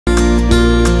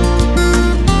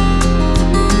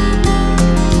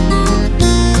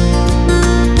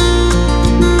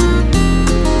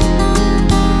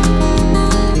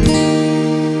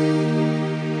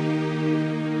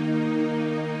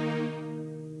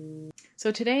So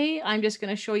today I'm just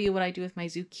going to show you what I do with my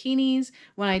zucchinis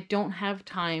when I don't have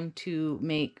time to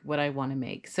make what I want to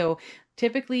make. So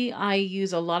typically I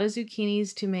use a lot of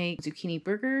zucchinis to make zucchini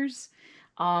burgers.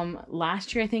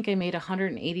 Last year I think I made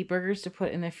 180 burgers to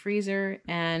put in the freezer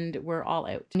and we're all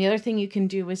out. And the other thing you can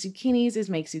do with zucchinis is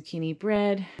make zucchini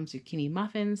bread, zucchini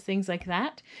muffins, things like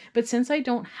that. But since I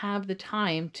don't have the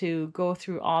time to go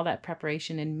through all that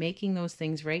preparation and making those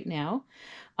things right now,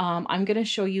 I'm going to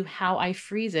show you how I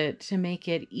freeze it to make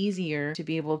it easier to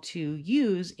be able to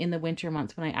use in the winter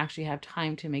months when I actually have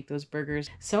time to make those burgers.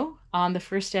 So the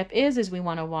first step is we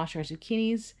want to wash our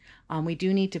zucchinis. We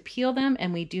do need to peel them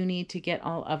and we do need to get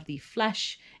all of the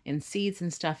flesh and seeds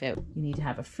and stuff out. You need to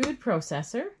have a food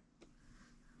processor,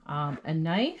 a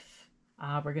knife.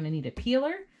 We're going to need a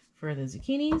peeler for the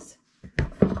zucchinis,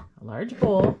 a large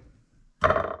bowl,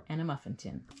 and a muffin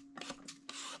tin.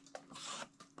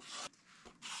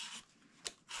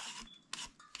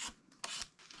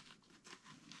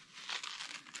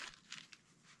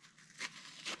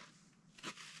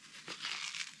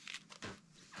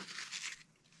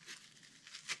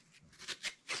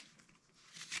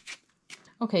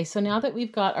 Okay, so now that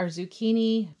we've got our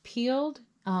zucchini peeled,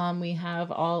 we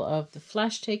have all of the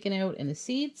flesh taken out and the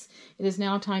seeds. It is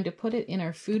now time to put it in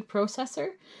our food processor.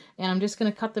 And I'm just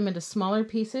going to cut them into smaller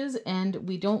pieces, and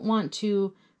we don't want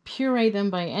to puree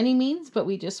them by any means, but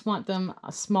we just want them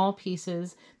small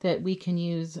pieces that we can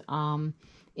use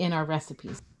in our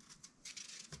recipes.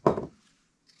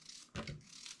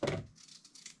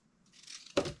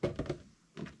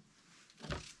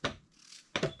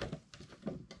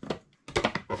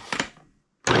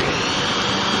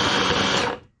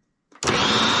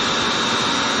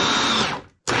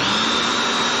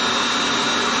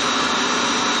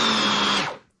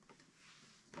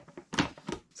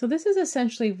 So this is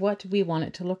essentially what we want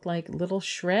it to look like, little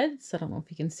shreds. I don't know if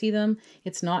you can see them.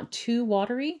 It's not too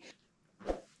watery.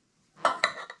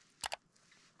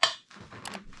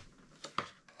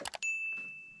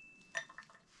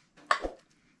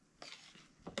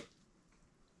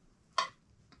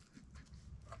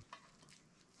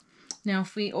 Now,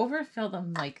 if we overfill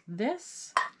them like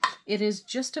this, it is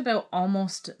just about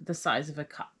almost the size of a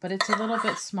cup, but it's a little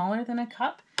bit smaller than a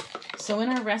cup. So in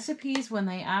our recipes, when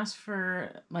they ask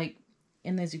for, like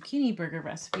in the zucchini burger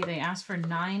recipe, they ask for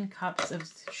 9 cups of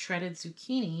shredded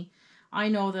zucchini. I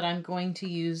know that I'm going to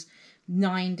use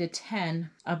 9 to 10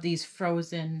 of these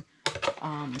frozen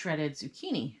shredded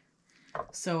zucchini.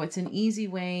 So it's an easy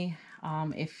way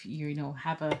if you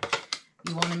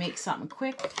want to make something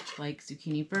quick, like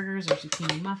zucchini burgers or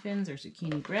zucchini muffins or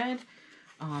zucchini bread.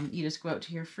 You just go out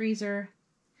to your freezer.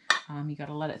 You got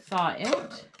to let it thaw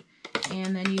out.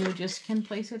 And then you just can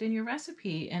place it in your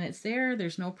recipe. And it's there.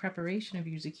 There's no preparation of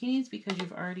your zucchinis because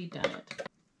you've already done it.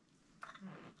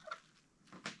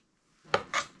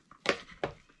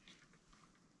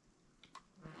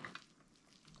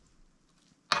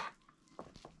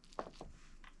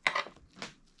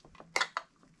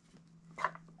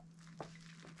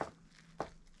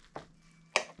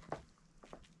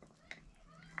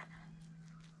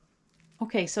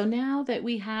 Okay, so now that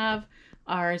we have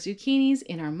our zucchinis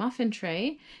in our muffin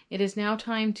tray, it is now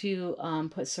time to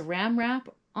put saran wrap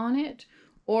on it,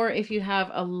 or if you have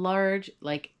a large,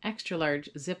 like extra large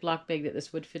Ziploc bag that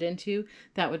this would fit into,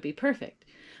 that would be perfect.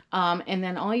 And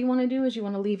then all you want to do is you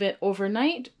want to leave it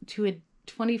overnight to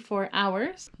 24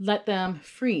 hours, let them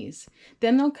freeze.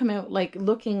 Then they'll come out like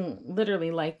looking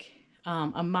literally like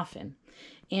a muffin.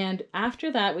 And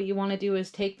after that, what you want to do is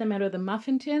take them out of the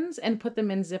muffin tins and put them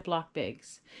in Ziploc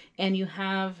bags. And you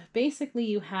have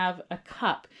a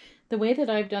cup. The way that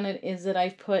I've done it is that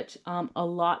I've put a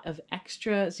lot of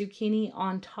extra zucchini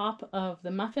on top of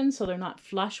the muffins so they're not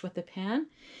flush with the pan.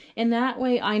 And that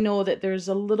way I know that there's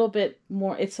a little bit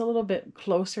more, it's a little bit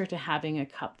closer to having a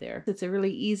cup there. It's a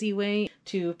really easy way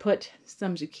to put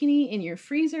some zucchini in your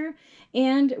freezer.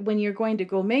 And when you're going to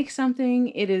go make something,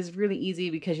 it is really easy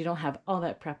because you don't have all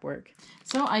that prep work.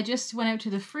 So I just went out to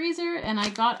the freezer and I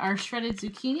got our shredded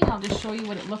zucchini. I'll just show you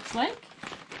what it looks like.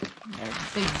 There's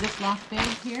a big Ziploc bag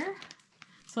here.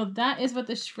 So that is what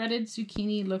the shredded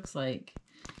zucchini looks like.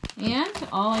 And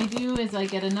all I do is I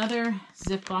get another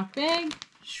Ziploc bag,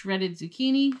 shredded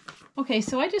zucchini. Okay,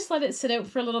 so I just let it sit out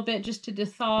for a little bit just to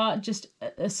thaw, just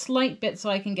a slight bit so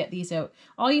I can get these out.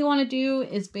 All you want to do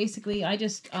is basically, I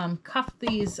just cuff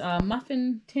these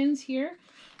muffin tins here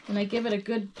and I give it a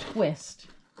good twist.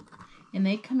 And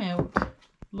they come out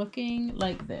looking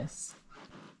like this.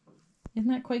 Isn't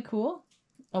that quite cool?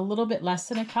 A little bit less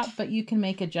than a cup, but you can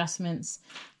make adjustments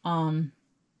in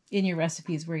your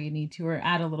recipes where you need to, or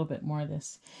add a little bit more of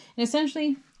this. And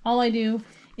essentially, all I do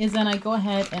is then I go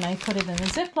ahead and I put it in the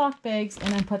Ziploc bags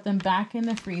and then put them back in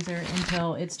the freezer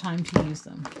until it's time to use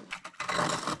them.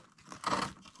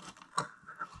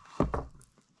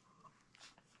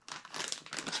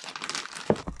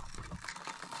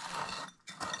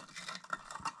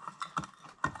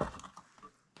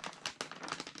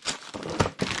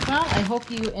 Well, I hope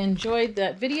you enjoyed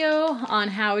that video on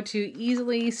how to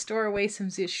easily store away some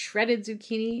shredded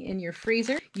zucchini in your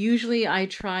freezer. Usually I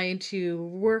try to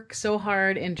work so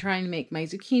hard and try and make my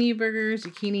zucchini burgers,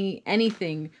 zucchini,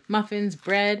 anything, muffins,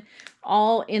 bread,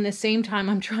 all in the same time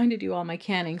I'm trying to do all my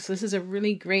canning. So this is a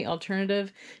really great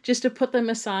alternative just to put them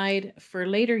aside for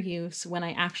later use when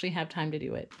I actually have time to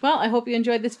do it. Well, I hope you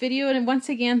enjoyed this video, and once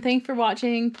again, thanks for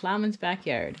watching Ploughman's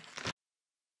Backyard.